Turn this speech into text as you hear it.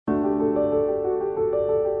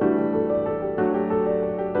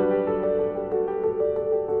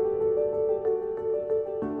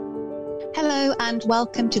and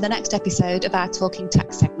welcome to the next episode of our Talking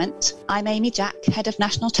Tax segment. I'm Amy Jack, Head of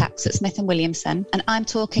National Tax at Smith & Williamson, and I'm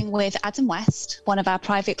talking with Adam West, one of our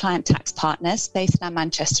private client tax partners based in our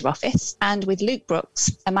Manchester office, and with Luke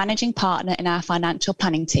Brooks, a managing partner in our financial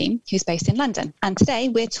planning team, who's based in London. And today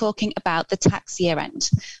we're talking about the tax year end,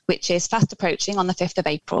 which is fast approaching on the 5th of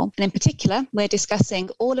April. And in particular, we're discussing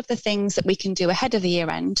all of the things that we can do ahead of the year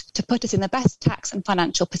end to put us in the best tax and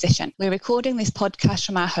financial position. We're recording this podcast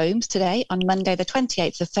from our homes today on Monday, the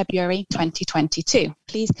 28th of February, 2022.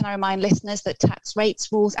 Please can I remind listeners that tax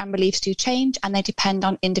rates, rules and reliefs do change and they depend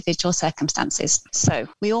on individual circumstances. So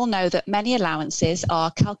we all know that many allowances are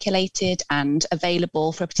calculated and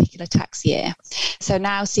available for a particular tax year. So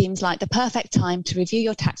now seems like the perfect time to review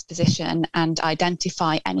your tax position and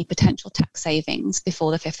identify any potential tax savings before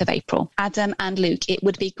the 5th of April. Adam and Luke, it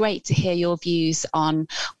would be great to hear your views on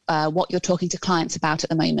what you're talking to clients about at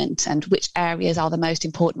the moment and which areas are the most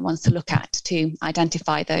important ones to look at to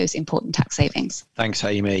identify those important tax savings. Thanks,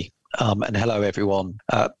 Amy. And hello, everyone.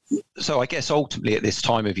 So I guess ultimately at this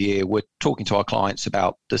time of year, we're talking to our clients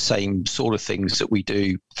about the same sort of things that we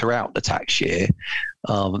do throughout the tax year.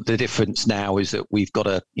 The difference now is that we've got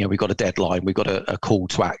a deadline, we've got a call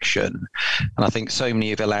to action. And I think so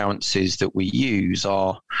many of the allowances that we use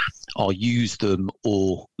are use them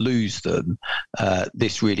or lose them.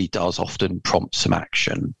 This really does often prompt some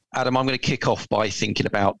action. Adam, I'm going to kick off by thinking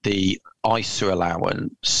about the ISA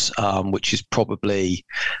allowance, which is probably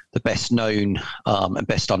the best known and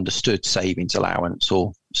best understood savings allowance,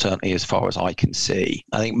 or certainly as far as I can see.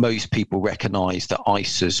 I think most people recognise that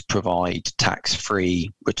ISAs provide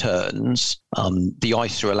tax-free returns. The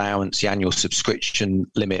ISA allowance, the annual subscription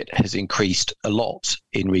limit, has increased a lot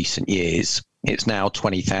in recent years. It's now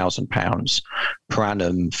 £20,000 per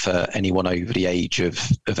annum for anyone over the age of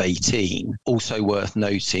 18. Also worth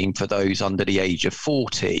noting, for those under the age of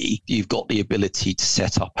 40, you've got the ability to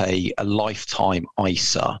set up a lifetime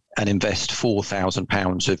ISA and invest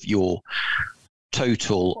 £4,000 of your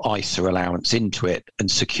total ISA allowance into it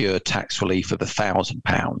and secure tax relief of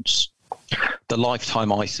 £1,000. The lifetime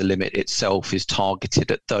ISA limit itself is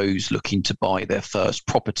targeted at those looking to buy their first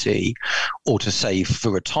property or to save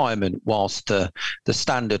for retirement, whilst the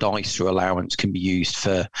standard ISA allowance can be used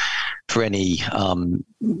for any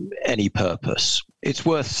purpose. It's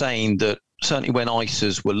worth saying that certainly when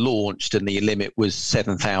ISAs were launched and the limit was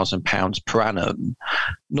 £7,000 per annum,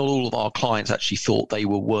 not all of our clients actually thought they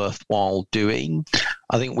were worthwhile doing.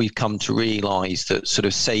 I think we've come to realise that sort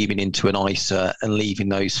of saving into an ISA and leaving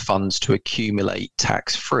those funds to accumulate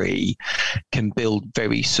tax-free can build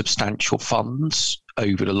very substantial funds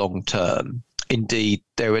over the long term. Indeed,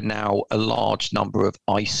 there are now a large number of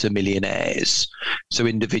ISA millionaires, so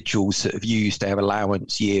individuals that have used their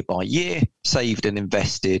allowance year by year, saved and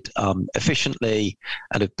invested efficiently,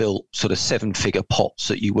 and have built sort of seven-figure pots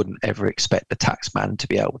that you wouldn't ever expect the taxman to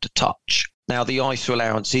be able to touch. Now, the ISA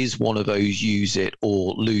allowance is one of those use it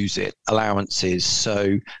or lose it allowances,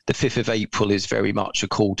 so the 5th of April is very much a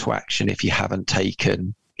call to action if you haven't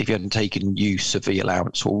taken use of the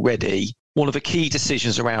allowance already. One of the key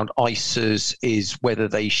decisions around ISAs is whether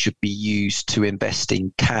they should be used to invest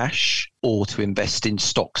in cash or to invest in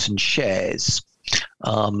stocks and shares.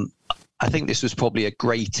 I think this was probably a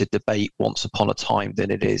greater debate once upon a time than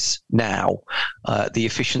it is now. The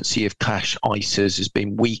efficiency of cash ISAs has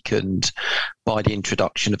been weakened by the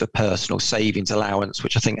introduction of a personal savings allowance,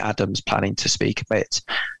 which I think Adam's planning to speak a bit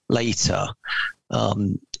later.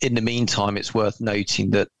 In the meantime, it's worth noting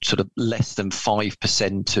that sort of less than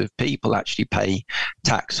 5% of people actually pay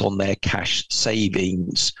tax on their cash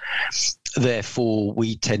savings. Therefore,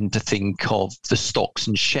 we tend to think of the stocks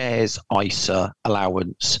and shares ISA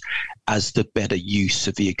allowance as the better use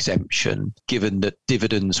of the exemption, given that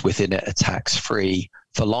dividends within it are tax-free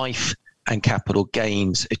for life and capital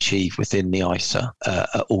gains achieved within the ISA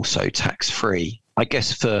are also tax-free. I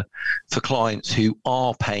guess for clients who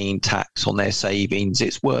are paying tax on their savings,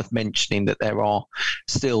 it's worth mentioning that there are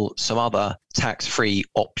still some other tax-free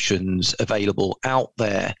options available out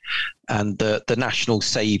there. And the National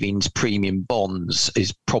Savings Premium Bonds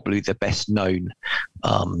is probably the best known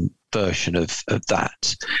version of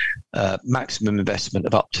that. Maximum investment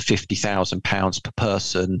of up to £50,000 per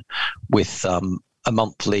person with a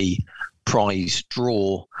monthly prize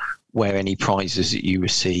draw where any prizes that you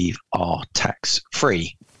receive are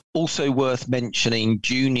tax-free. Also worth mentioning,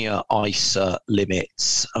 junior ISA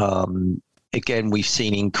limits. Again, we've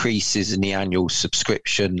seen increases in the annual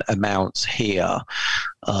subscription amounts here.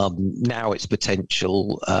 Now it's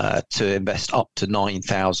potential to invest up to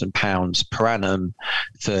 £9,000 per annum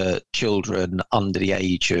for children under the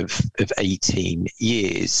age of 18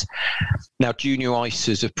 years. Now, junior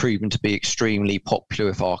ISAs have proven to be extremely popular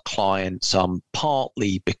with our clients,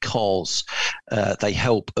 partly because they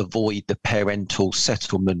help avoid the parental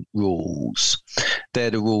settlement rules. They're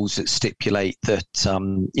the rules that stipulate that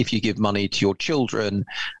if you give money to your children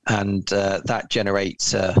and that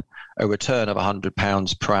generates a return of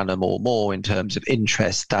 £100 per annum or more in terms of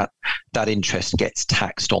interest, that interest gets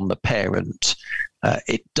taxed on the parent.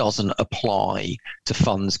 It doesn't apply to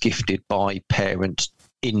funds gifted by parents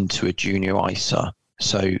into a junior ISA.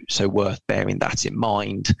 So worth bearing that in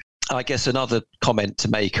mind. I guess another comment to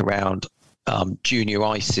make around junior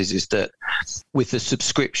ISAs is that with the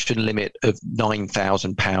subscription limit of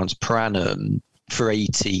 £9,000 per annum for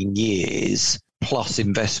 18 years plus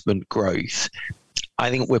investment growth, I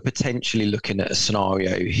think we're potentially looking at a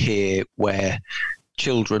scenario here where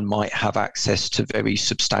children might have access to very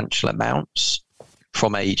substantial amounts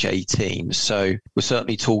from age 18. So we're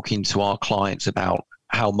certainly talking to our clients about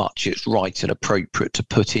how much it's right and appropriate to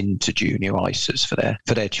put into junior ISAs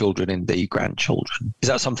for their children and indeed grandchildren. Is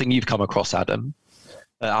that something you've come across, Adam?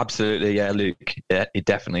 Absolutely, yeah, Luke. Yeah, it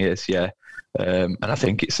definitely is, yeah. And I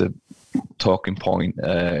think it's a talking point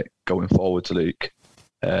going forward to Luke,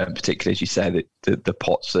 particularly as you say that the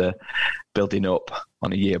pots are building up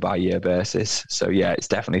on a year-by-year basis. So, yeah, it's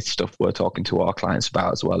definitely stuff we're talking to our clients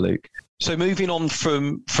about as well, Luke. So moving on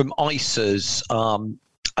from ISAs,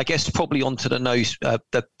 I guess probably onto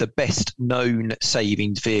the best known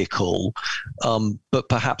savings vehicle, but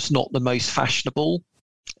perhaps not the most fashionable,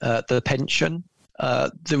 the pension.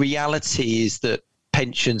 The reality is that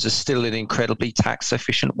pensions are still an incredibly tax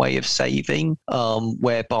efficient way of saving,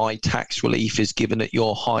 whereby tax relief is given at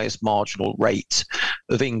your highest marginal rate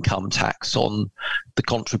of income tax on the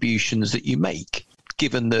contributions that you make.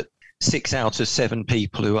 Given that 6 out of 7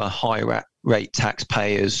 people who are higher rate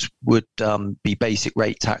taxpayers would be basic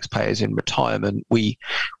rate taxpayers in retirement, we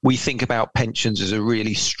think about pensions as a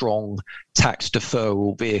really strong tax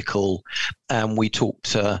deferral vehicle, and we talk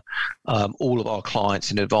to all of our clients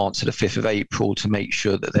in advance of the 5th of April to make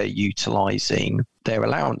sure that they're utilising their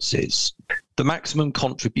allowances. The maximum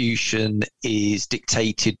contribution is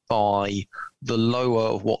dictated by the lower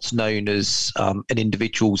of what's known as an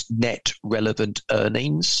individual's net relevant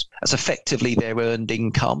earnings. That's effectively their earned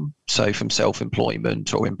income, so from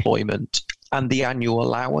self-employment or employment, and the annual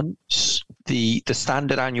allowance. The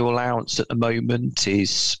standard annual allowance at the moment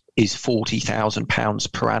is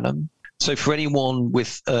 £40,000 per annum. So for anyone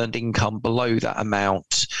with earned income below that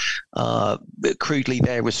amount, crudely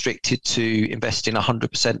they're restricted to investing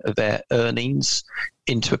 100% of their earnings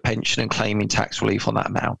into a pension and claiming tax relief on that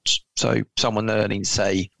amount. So someone earning,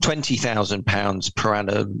 say, £20,000 per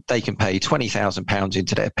annum, they can pay £20,000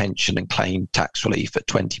 into their pension and claim tax relief at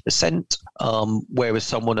 20%, whereas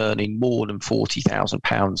someone earning more than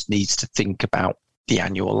 £40,000 needs to think about the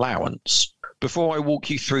annual allowance. Before I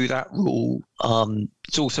walk you through that rule,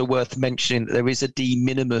 it's also worth mentioning that there is a de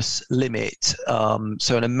minimis limit,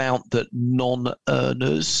 so an amount that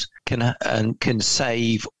non-earners can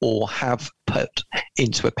save or have put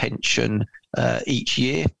into a pension each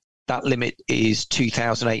year. That limit is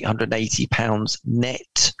 £2,880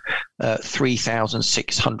 net,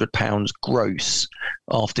 £3,600 gross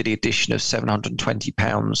after the addition of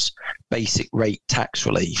 £720 basic rate tax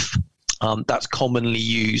relief. That's commonly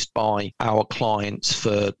used by our clients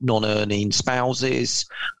for non-earning spouses,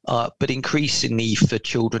 but increasingly for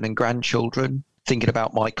children and grandchildren. Thinking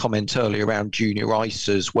about my comment earlier around junior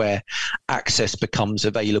ISAs, where access becomes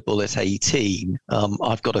available at 18,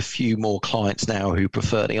 I've got a few more clients now who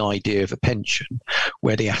prefer the idea of a pension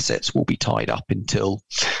where the assets will be tied up until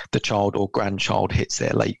the child or grandchild hits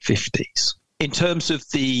their late 50s. In terms of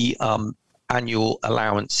the annual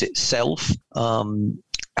allowance itself,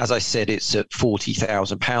 as I said, it's at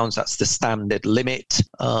 £40,000. That's the standard limit.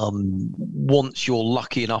 Once you're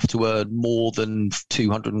lucky enough to earn more than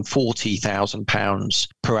 £240,000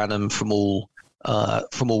 per annum from all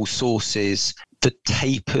sources, the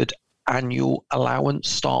tapered annual allowance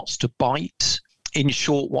starts to bite. In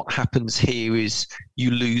short, what happens here is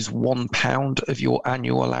you lose £1 of your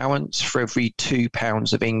annual allowance for every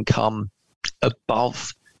 £2 of income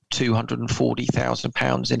above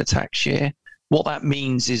 £240,000 in a tax year. What that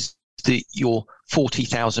means is that your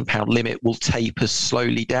 £40,000 limit will taper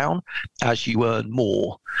slowly down as you earn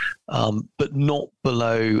more, but not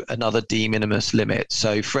below another de minimis limit.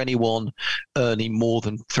 So for anyone earning more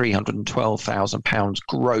than £312,000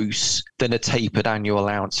 gross, then a tapered annual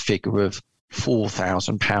allowance figure of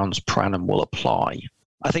 £4,000 per annum will apply.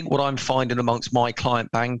 I think what I'm finding amongst my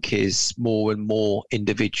client bank is more and more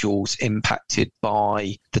individuals impacted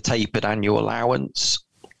by the tapered annual allowance.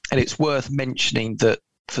 And it's worth mentioning that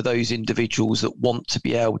for those individuals that want to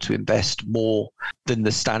be able to invest more than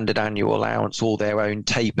the standard annual allowance or their own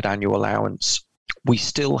tapered annual allowance, we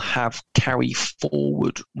still have carry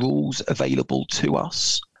forward rules available to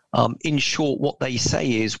us. In short, what they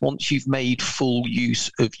say is once you've made full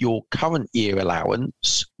use of your current year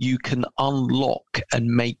allowance, you can unlock and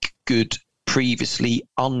make good previously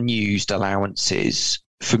unused allowances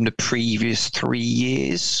from the previous 3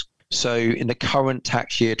 years. So in the current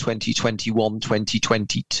tax year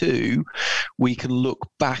 2021-2022, we can look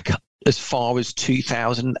back as far as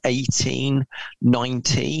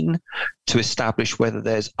 2018-19 to establish whether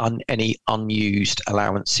there's any unused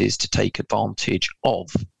allowances to take advantage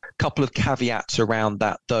of. Couple of caveats around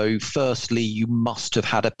that, though. Firstly, you must have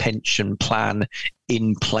had a pension plan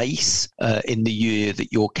in place in the year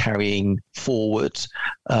that you're carrying forward.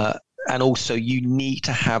 And also, you need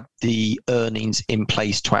to have the earnings in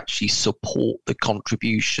place to actually support the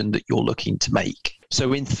contribution that you're looking to make.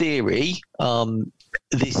 So in theory,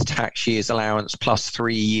 this tax year's allowance plus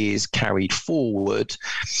 3 years carried forward,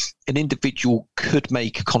 an individual could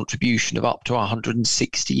make a contribution of up to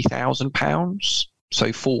 £160,000.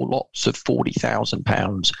 So 4 lots of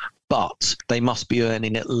 £40,000, but they must be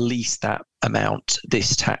earning at least that amount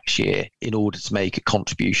this tax year in order to make a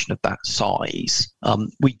contribution of that size.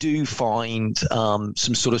 We do find some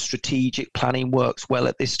sort of strategic planning works well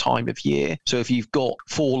at this time of year. So if you've got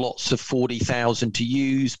 4 lots of 40,000 to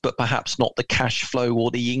use, but perhaps not the cash flow or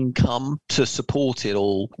the income to support it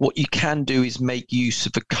all, what you can do is make use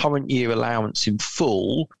of the current year allowance in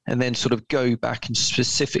full and then sort of go back and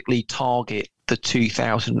specifically target the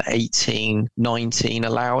 2018-19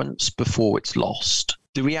 allowance before it's lost.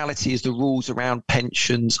 The reality is the rules around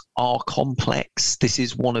pensions are complex. This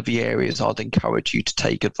is one of the areas I'd encourage you to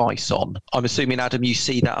take advice on. I'm assuming, Adam, you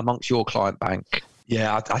see that amongst your client bank.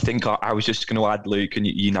 Yeah, I think I was just going to add, Luke, and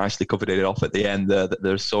you nicely covered it off at the end there, that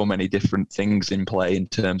there's so many different things in play in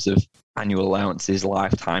terms of annual allowances,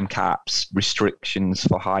 lifetime caps, restrictions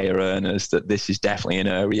for higher earners, that this is definitely an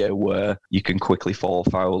area where you can quickly fall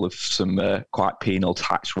foul of some quite penal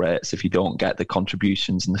tax rates if you don't get the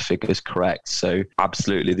contributions and the figures correct. So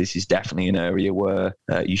absolutely, this is definitely an area where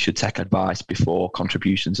you should take advice before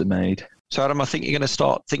contributions are made. So Adam, I think you're going to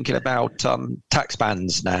start thinking about tax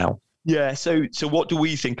bands now. Yeah. So what do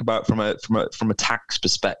we think about from a tax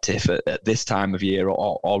perspective at this time of year,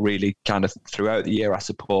 or really kind of throughout the year, I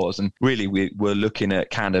suppose? And really, we're looking at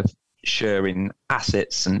kind of sharing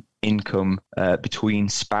assets and income between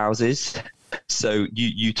spouses. So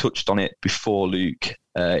you touched on it before, Luke,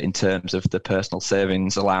 in terms of the personal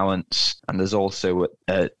savings allowance, and there's also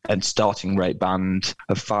a starting rate band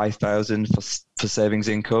of £5,000 for savings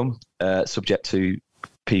income, subject to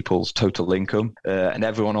people's total income, and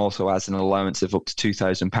everyone also has an allowance of up to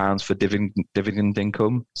 £2,000 for dividend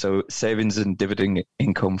income. So savings and dividend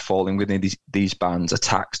income falling within these bands are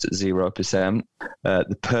taxed at 0%.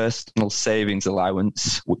 The personal savings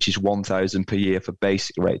allowance, which is £1,000 per year for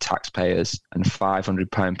basic rate taxpayers and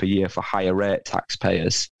 £500 per year for higher rate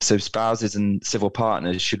taxpayers. So spouses and civil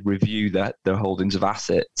partners should review their holdings of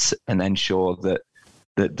assets and ensure that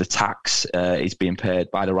the tax is being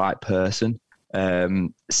paid by the right person.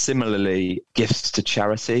 Similarly, gifts to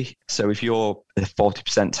charity. So if you're a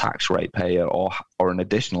 40% tax rate payer or an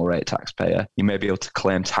additional rate taxpayer, you may be able to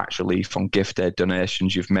claim tax relief on gifted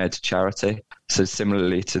donations you've made to charity. So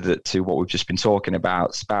similarly to what we've just been talking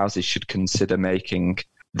about, spouses should consider making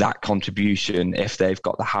that contribution if they've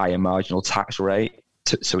got the higher marginal tax rate,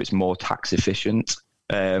 so it's more tax efficient.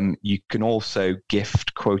 You can also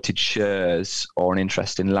gift quoted shares or an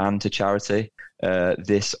interest in land to charity.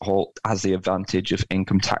 This has the advantage of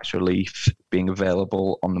income tax relief being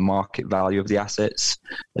available on the market value of the assets,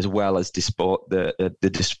 as well as the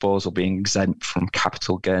disposal being exempt from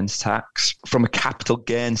capital gains tax. From a capital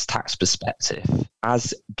gains tax perspective,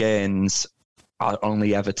 as gains are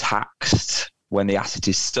only ever taxed when the asset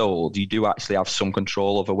is sold, you do actually have some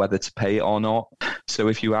control over whether to pay it or not. So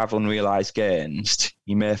if you have unrealised gains,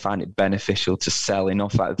 you may find it beneficial to sell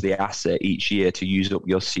enough out of the asset each year to use up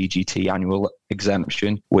your CGT annual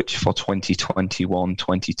exemption, which for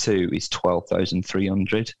 2021-22 is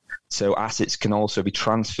 $12,300. So assets can also be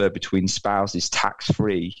transferred between spouses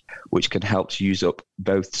tax-free, which can help to use up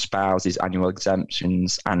both spouses' annual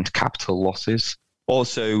exemptions and capital losses.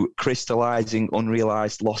 Also, crystallising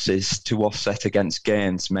unrealised losses to offset against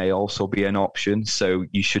gains may also be an option. So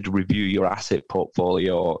you should review your asset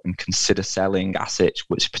portfolio and consider selling assets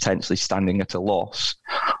which are potentially standing at a loss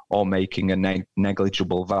or making a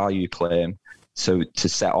negligible value claim. so to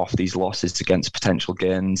set off these losses against potential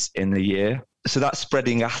gains in the year. So that's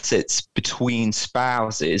spreading assets between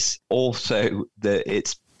spouses. Also,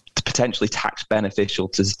 it's potentially tax beneficial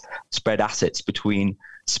to spread assets between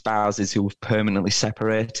spouses who have permanently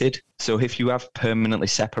separated. So if you have permanently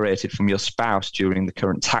separated from your spouse during the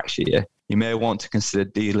current tax year, you may want to consider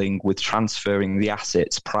dealing with transferring the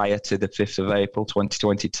assets prior to the 5th of April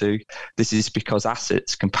 2022. This is because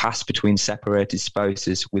assets can pass between separated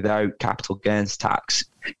spouses without capital gains tax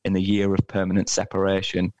in the year of permanent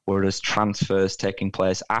separation, whereas transfers taking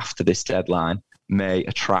place after this deadline may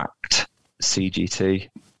attract CGT.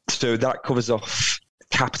 So that covers off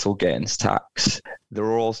capital gains tax. There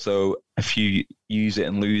are also a few use it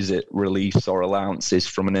and lose it reliefs or allowances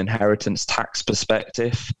from an inheritance tax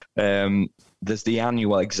perspective. There's the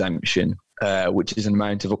annual exemption, which is an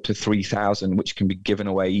amount of up to $3,000, which can be given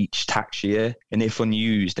away each tax year. And if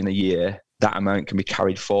unused in a year, that amount can be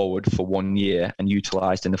carried forward for 1 year and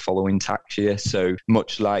utilised in the following tax year. So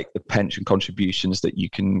much like the pension contributions that you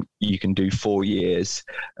can do 4 years,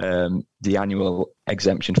 the annual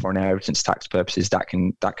exemption for inheritance tax purposes, that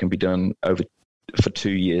can be done over for 2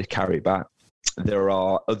 year carryback. There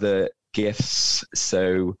are other gifts,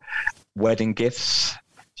 so wedding gifts.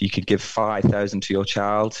 You could give $5,000 to your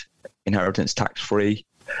child, inheritance tax free.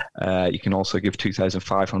 You can also give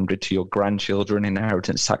 $2,500 to your grandchildren,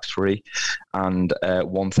 inheritance tax-free, and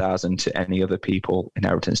 $1,000 to any other people,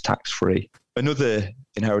 inheritance tax-free. Another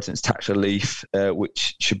inheritance tax relief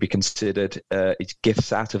which should be considered is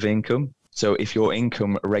gifts out of income. So if your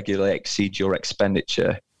income regularly exceeds your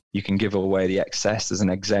expenditure, you can give away the excess as an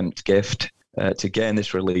exempt gift. To gain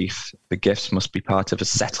this relief, the gifts must be part of a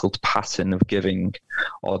settled pattern of giving,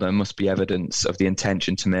 or there must be evidence of the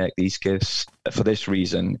intention to make these gifts. For this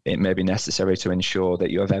reason, it may be necessary to ensure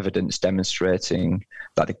that you have evidence demonstrating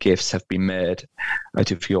that the gifts have been made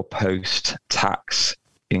out of your post-tax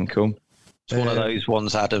income. It's one of those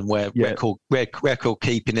ones, Adam, where record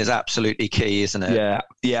keeping is absolutely key, isn't it?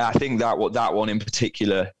 Yeah. I think that one in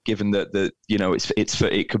particular, given that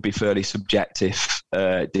it could be fairly subjective,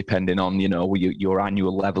 depending on your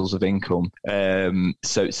annual levels of income.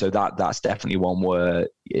 So that's definitely one where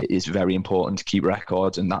it's very important to keep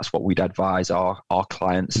records, and that's what we'd advise our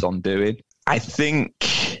clients on doing. I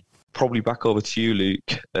think probably back over to you,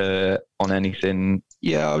 Luke, on anything.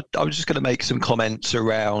 Yeah, I was just going to make some comments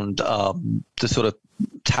around the sort of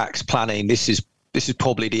tax planning. This is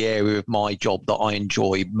probably the area of my job that I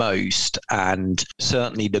enjoy most, and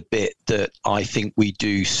certainly the bit that I think we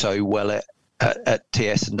do so well at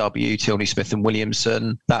TS&W, Tilney Smith and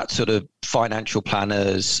Williamson, that sort of financial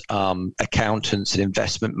planners, accountants and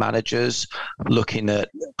investment managers looking at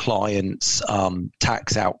clients'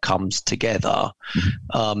 tax outcomes together.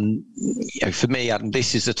 For me, Adam,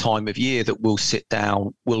 this is the time of year that we'll sit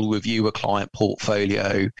down, we'll review a client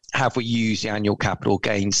portfolio. Have we used the annual capital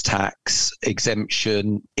gains tax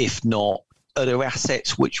exemption? If not, are there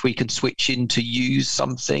assets which we can switch in to use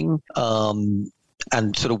something?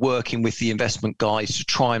 And sort of working with the investment guys to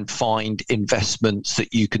try and find investments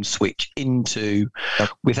that you can switch into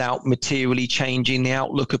without materially changing the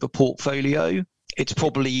outlook of a portfolio. It's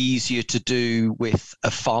probably easier to do with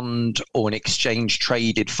a fund or an exchange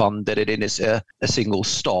traded fund than it is a single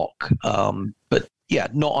stock. But yeah,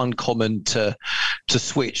 not uncommon to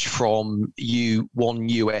switch from one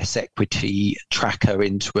US equity tracker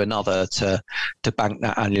into another to bank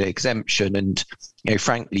that annual exemption. And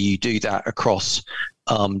frankly, you do that across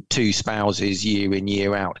two spouses year in,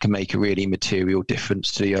 year out, can make a really material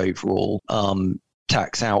difference to the overall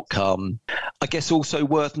tax outcome. I guess also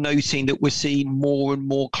worth noting that we're seeing more and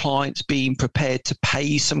more clients being prepared to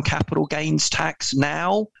pay some capital gains tax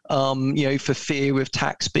now, for fear of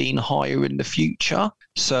tax being higher in the future.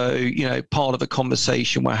 So, part of the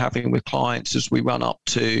conversation we're having with clients as we run up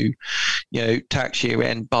to, tax year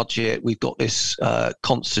end budget, we've got this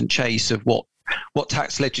constant chase of what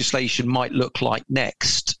tax legislation might look like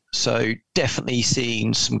next. So definitely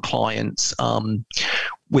seeing some clients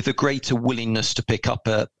with a greater willingness to pick up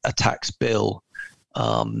a tax bill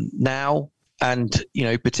now, and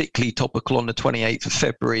particularly topical on the 28th of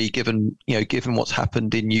February, given what's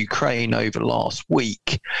happened in Ukraine over the last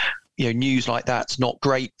week. News like that's not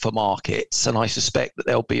great for markets, and I suspect that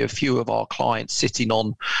there'll be a few of our clients sitting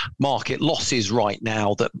on market losses right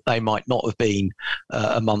now that they might not have been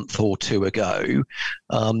a month or two ago.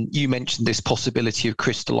 You mentioned this possibility of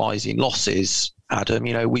crystallizing losses, Adam.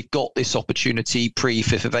 We've got this opportunity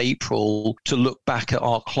pre-5th of April to look back at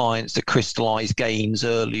our clients that crystallize gains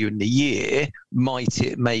earlier in the year. Might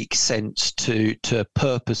it make sense to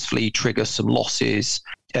purposefully trigger some losses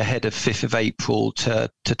ahead of 5th of April to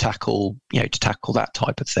tackle that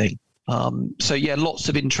type of thing? So yeah, lots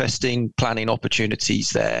of interesting planning opportunities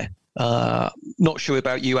there. Not sure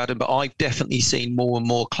about you, Adam, but I've definitely seen more and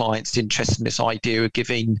more clients interested in this idea of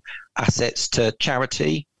giving assets to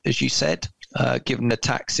charity, as you said, given the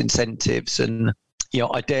tax incentives. And,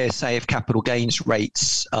 I dare say if capital gains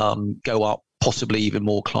rates go up, possibly even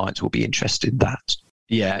more clients will be interested in that.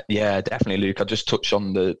 Yeah, definitely, Luke. I'll just touch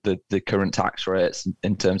on the current tax rates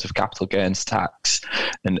in terms of capital gains tax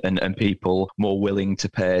and people more willing to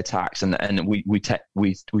pay tax. And we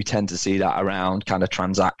tend to see that around kind of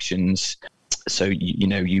transactions. So,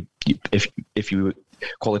 if you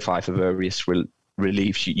qualify for various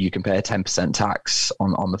reliefs, you can pay a 10% tax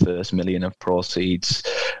on the first million of proceeds,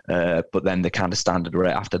 but then the kind of standard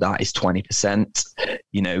rate after that is 20%.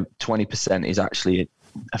 20% is actually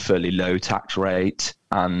a fairly low tax rate,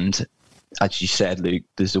 and as you said, Luke,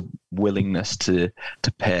 there's a willingness to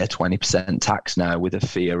pay 20% tax now with a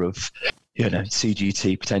fear of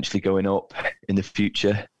CGT potentially going up in the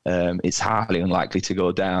future. It's highly unlikely to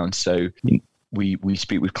go down. So we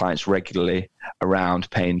speak with clients regularly around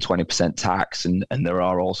paying 20% tax, and there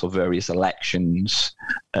are also various elections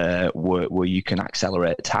where you can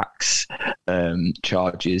accelerate tax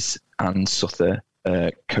charges and suffer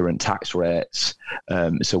current tax rates.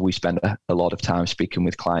 So we spend a lot of time speaking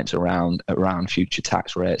with clients around future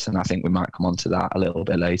tax rates, and I think we might come on to that a little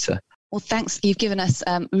bit later. Well, thanks. You've given us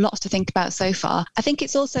lots to think about so far. I think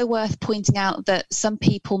it's also worth pointing out that some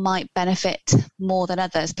people might benefit more than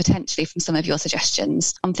others potentially from some of your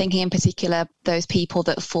suggestions. I'm thinking in particular those people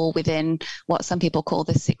that fall within what some people call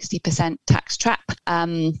the 60% tax trap,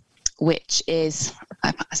 which is,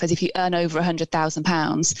 I suppose, if you earn over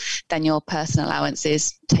 £100,000, then your personal allowance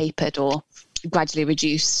is tapered or gradually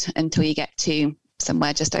reduced until you get to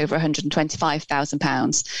somewhere just over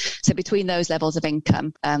 £125,000. So between those levels of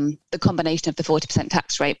income, the combination of the 40%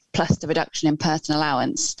 tax rate plus the reduction in personal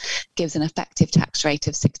allowance gives an effective tax rate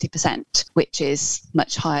of 60%, which is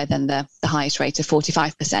much higher than the highest rate of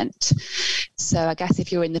 45%. So I guess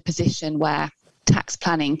if you're in the position where tax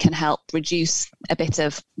planning can help reduce a bit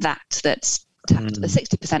of that's tapped at the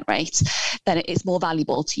 60% rate, then it's more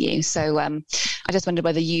valuable to you. So I just wondered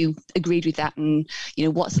whether you agreed with that, and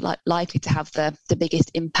what's likely to have the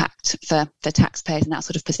biggest impact for taxpayers in that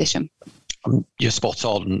sort of position. You're spot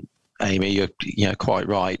on, Amy. You're quite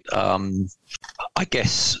right. I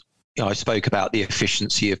guess I spoke about the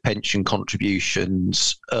efficiency of pension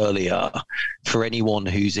contributions earlier. For anyone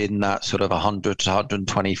who's in that sort of 100 to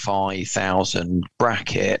 125,000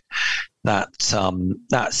 bracket, that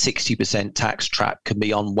 60% tax trap can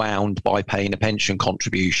be unwound by paying a pension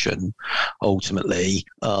contribution. Ultimately,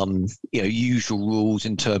 usual rules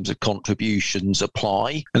in terms of contributions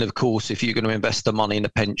apply, and of course, if you're going to invest the money in a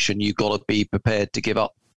pension, you've got to be prepared to give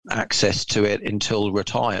up access to it until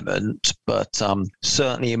retirement. But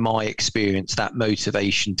certainly in my experience, that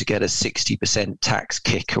motivation to get a 60% tax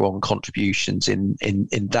kicker on contributions in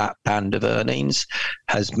that band of earnings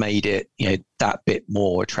has made it that bit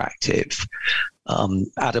more attractive.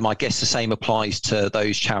 Adam, I guess the same applies to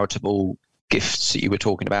those charitable gifts that you were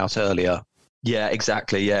talking about earlier. Yeah,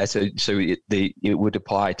 exactly. Yeah, so it would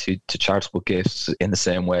apply to charitable gifts in the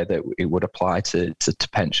same way that it would apply to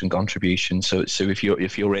pension contributions. So if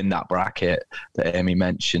you're in that bracket that Amy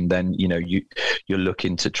mentioned, then you're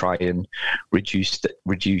looking to try and reduce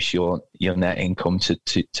your net income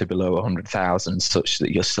to below 100,000, such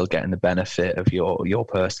that you're still getting the benefit of your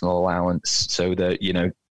personal allowance. So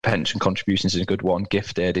that pension contributions is a good one.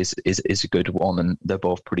 Gift aid is a good one, and they're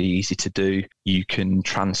both pretty easy to do. You can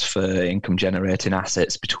transfer income generating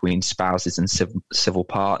assets between spouses and civil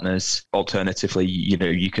partners. Alternatively,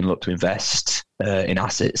 you can look to invest in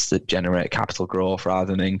assets that generate capital growth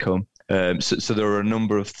rather than income. So there are a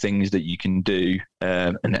number of things that you can do,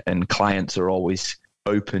 and clients are always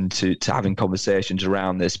open to having conversations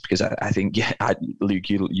around this, because I think, Luke,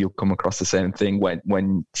 you'll come across the same thing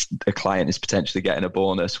when a client is potentially getting a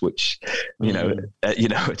bonus, which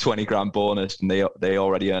a 20 grand bonus, and they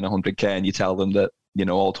already earn 100k, and you tell them that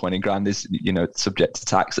all 20 grand is subject to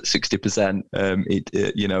tax at 60%.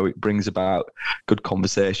 It brings about good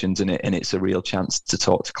conversations, and it's a real chance to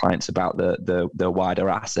talk to clients about the wider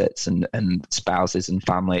assets and spouses and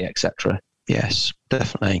family, etc. Yes,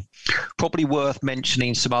 definitely. Probably worth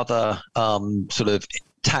mentioning some other sort of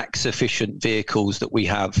tax efficient vehicles that we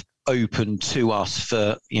have open to us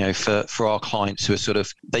for our clients who are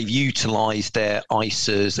they've utilized their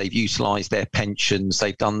ISAs, they've utilized their pensions,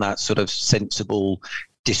 they've done that sort of sensible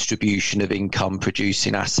distribution of income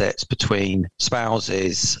producing assets between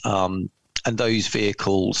spouses. And those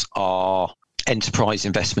vehicles are enterprise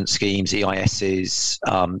investment schemes, EISs,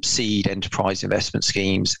 seed enterprise investment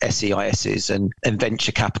schemes, SEISs, and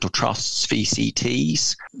venture capital trusts,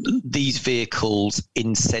 VCTs. These vehicles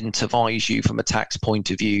incentivize you from a tax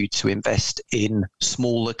point of view to invest in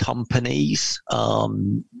smaller companies.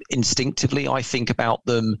 Instinctively, I think about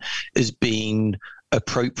them as being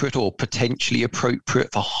appropriate or potentially appropriate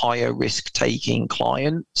for higher risk taking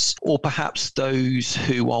clients, or perhaps those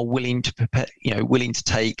who are willing to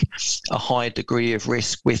take a higher degree of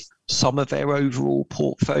risk with some of their overall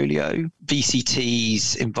portfolio.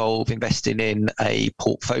 VCTs involve investing in a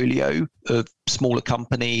portfolio of smaller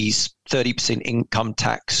companies, 30% income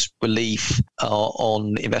tax relief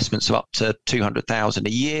on investments of up to $200,000 a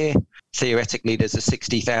year. Theoretically, there's a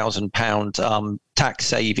 £60,000 tax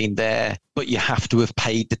saving there, but you have to have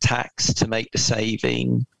paid the tax to make the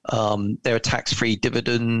saving. There are tax-free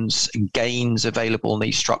dividends and gains available in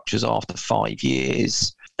these structures after 5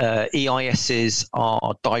 years. EISs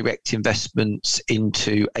are direct investments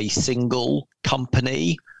into a single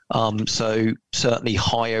company, so certainly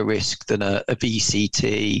higher risk than a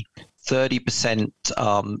VCT. 30%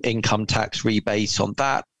 income tax rebate on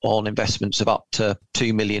that, on investments of up to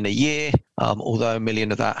 $2 million a year, although $1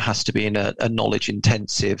 million of that has to be in a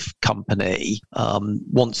knowledge-intensive company.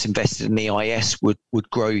 Once invested in the EIS would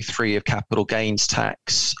grow free of capital gains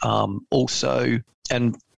tax also.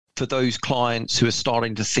 And for those clients who are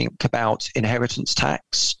starting to think about inheritance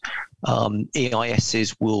tax,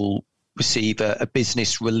 EISs will receive a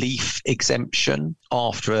business relief exemption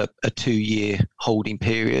after a 2-year holding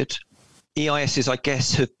period. EISs, I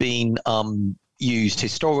guess, have been used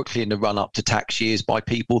historically in the run-up to tax years by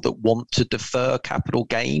people that want to defer capital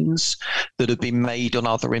gains that have been made on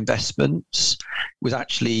other investments. It was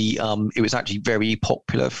actually very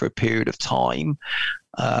popular for a period of time.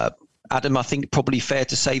 Adam, I think probably fair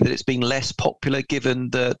to say that it's been less popular given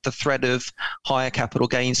the threat of higher capital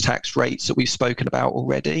gains tax rates that we've spoken about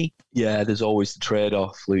already. Yeah, there's always the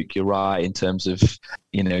trade-off, Luke. You're right in terms of,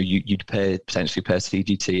 you'd potentially pay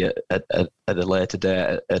CGT at a later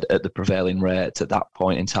date at the prevailing rates at that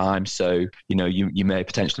point in time. So, you may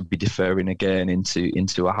potentially be deferring again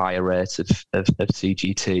into a higher rate of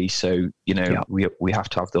CGT. So, we have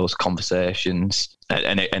to have those conversations.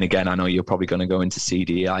 And again, I know you're probably going to go into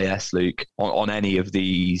CDIS, Luke. On any of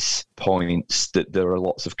these points, that there are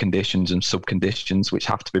lots of conditions and sub-conditions which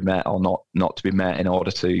have to be met or not to be met in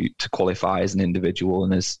order to qualify as an individual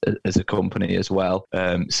and as a company as well.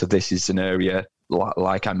 So this is an area,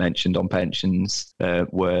 like I mentioned on pensions,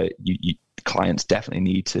 where clients definitely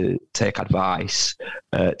need to take advice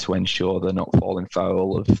to ensure they're not falling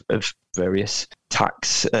foul of various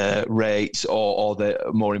tax rates, or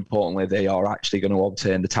that, more importantly, they are actually going to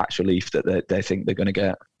obtain the tax relief that they think they're going to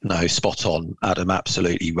get. No, spot on, Adam.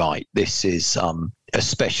 Absolutely right. This is a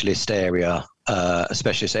specialist area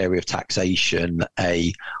of taxation,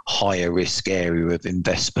 a higher risk area of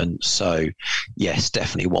investment. So, yes,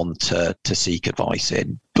 definitely want to seek advice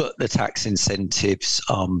in. But the tax incentives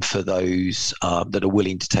for those that are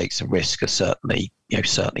willing to take some risk are certainly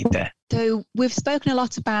there. So we've spoken a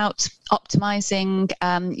lot about optimising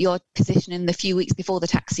your position in the few weeks before the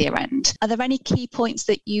tax year end. Are there any key points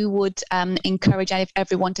that you would encourage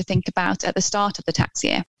everyone to think about at the start of the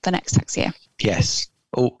next tax year? Yes,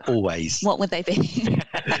 always. What would they be?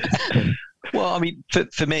 Well, I mean,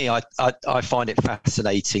 for me, I find it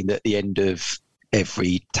fascinating that at the end of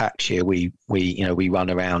every tax year we run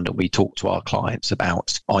around and we talk to our clients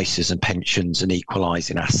about ISAs and pensions and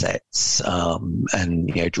equalising assets and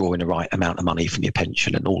drawing the right amount of money from your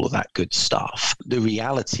pension and all of that good stuff. The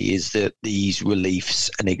reality is that these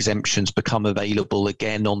reliefs and exemptions become available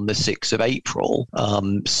again on the 6th of April.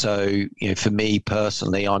 So for me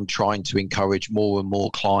personally, I'm trying to encourage more and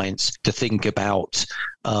more clients to think about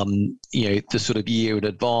the sort of year in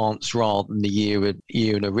advance rather than the year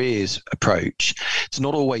in arrears approach. It's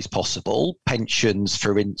not always possible. Pensions,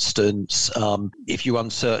 for instance, if you're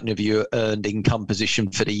uncertain of your earned income position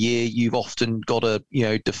for the year, you've often got to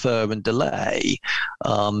defer and delay.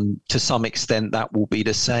 To some extent, that will be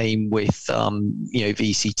the same with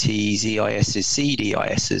VCTs, EISs,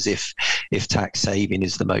 CDISs if tax saving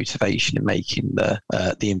is the motivation in making the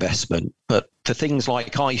investment. But for things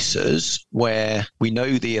like ISAs, where we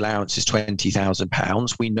know the allowance is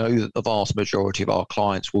 £20,000, we know that the vast majority of our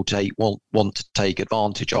clients will want to take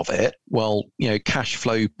advantage of it. Well, cash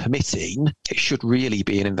flow permitting, it should really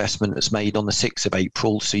be an investment that's made on the 6th of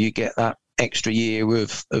April, so you get that extra year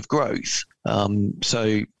of growth.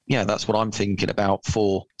 So that's what I'm thinking about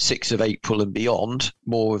for 6th of April and beyond.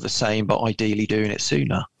 More of the same, but ideally doing it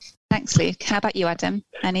sooner. Thanks, Luke. How about you, Adam?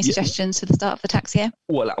 Any suggestions for the start of the tax year?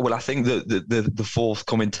 Well, I think that the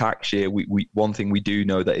forthcoming tax year, we one thing we do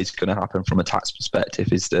know that is going to happen from a tax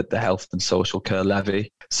perspective is that the health and social care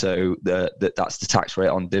levy. So that's the tax rate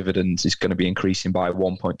on dividends is going to be increasing by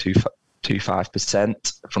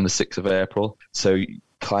 1.25% from the 6th of April. So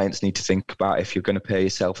clients need to think about, if you're going to pay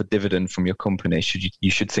yourself a dividend from your company,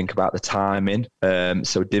 you should think about the timing.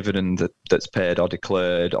 So a dividend that's paid or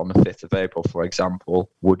declared on the 5th of April, for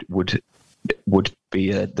example, would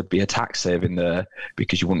be a tax saving there,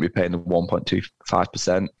 because you wouldn't be paying the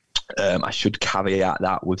 1.25%. I should caveat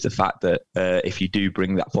that with the fact that if you do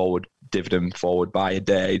bring that dividend forward by a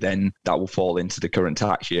day, then that will fall into the current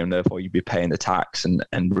tax year, and therefore you'd be paying the tax and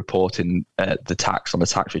reporting the tax on the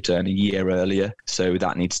tax return a year earlier. So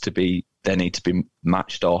they need to be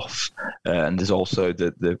matched off, and there's also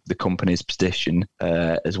the company's position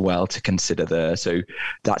as well to consider there. So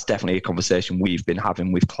that's definitely a conversation we've been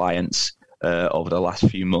having with clients over the last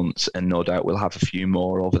few months, and no doubt we'll have a few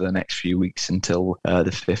more over the next few weeks until the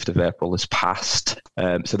 5th of April has passed.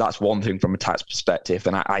 So that's one thing from a tax perspective.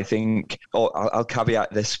 And I think I'll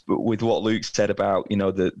caveat this with what Luke said about,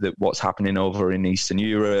 the what's happening over in Eastern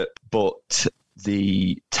Europe, but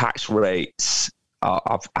the tax rates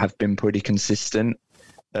have been pretty consistent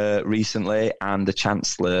recently, and the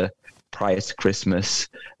Chancellor prior to Christmas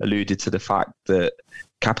alluded to the fact that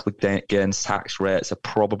capital gains tax rates are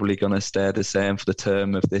probably going to stay the same for the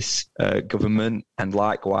term of this government, and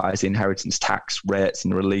likewise inheritance tax rates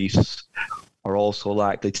and reliefs are also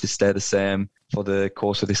likely to stay the same for the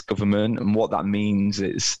course of this government. And what that means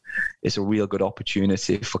is it's a real good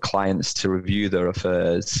opportunity for clients to review their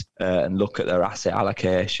affairs and look at their asset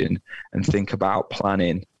allocation and think about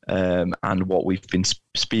planning and what we've been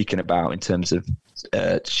speaking about in terms of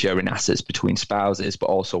sharing assets between spouses, but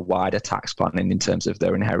also wider tax planning in terms of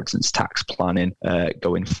their inheritance tax planning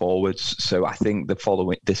going forwards. So I think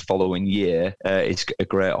this following year is a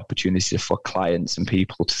great opportunity for clients and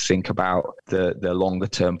people to think about the longer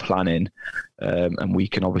term planning, and we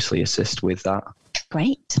can obviously assist with that.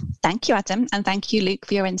 Great. Thank you, Adam. And thank you, Luke,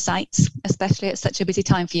 for your insights, especially at such a busy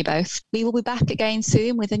time for you both. We will be back again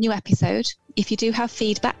soon with a new episode. If you do have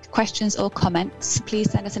feedback, questions or comments, please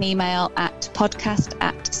send us an email at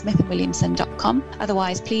podcast@smithandwilliamson.com.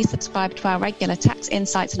 Otherwise, please subscribe to our regular tax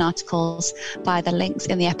insights and articles via the links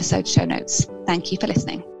in the episode show notes. Thank you for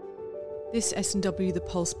listening. This S&W The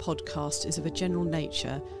Pulse podcast is of a general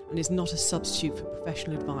nature and is not a substitute for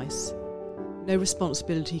professional advice. No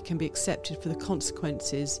responsibility can be accepted for the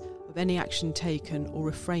consequences of any action taken or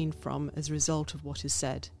refrained from as a result of what is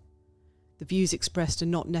said. The views expressed are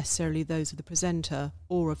not necessarily those of the presenter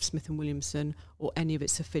or of Smith & Williamson or any of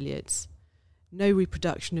its affiliates. No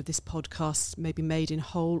reproduction of this podcast may be made in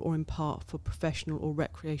whole or in part for professional or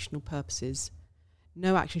recreational purposes.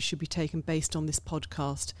 No action should be taken based on this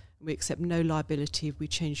podcast, and we accept no liability if we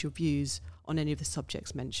change your views on any of the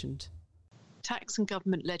subjects mentioned. Tax and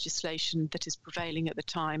government legislation that is prevailing at the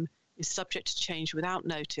time is subject to change without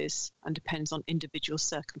notice and depends on individual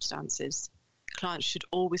circumstances. Clients should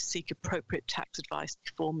always seek appropriate tax advice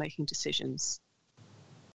before making decisions.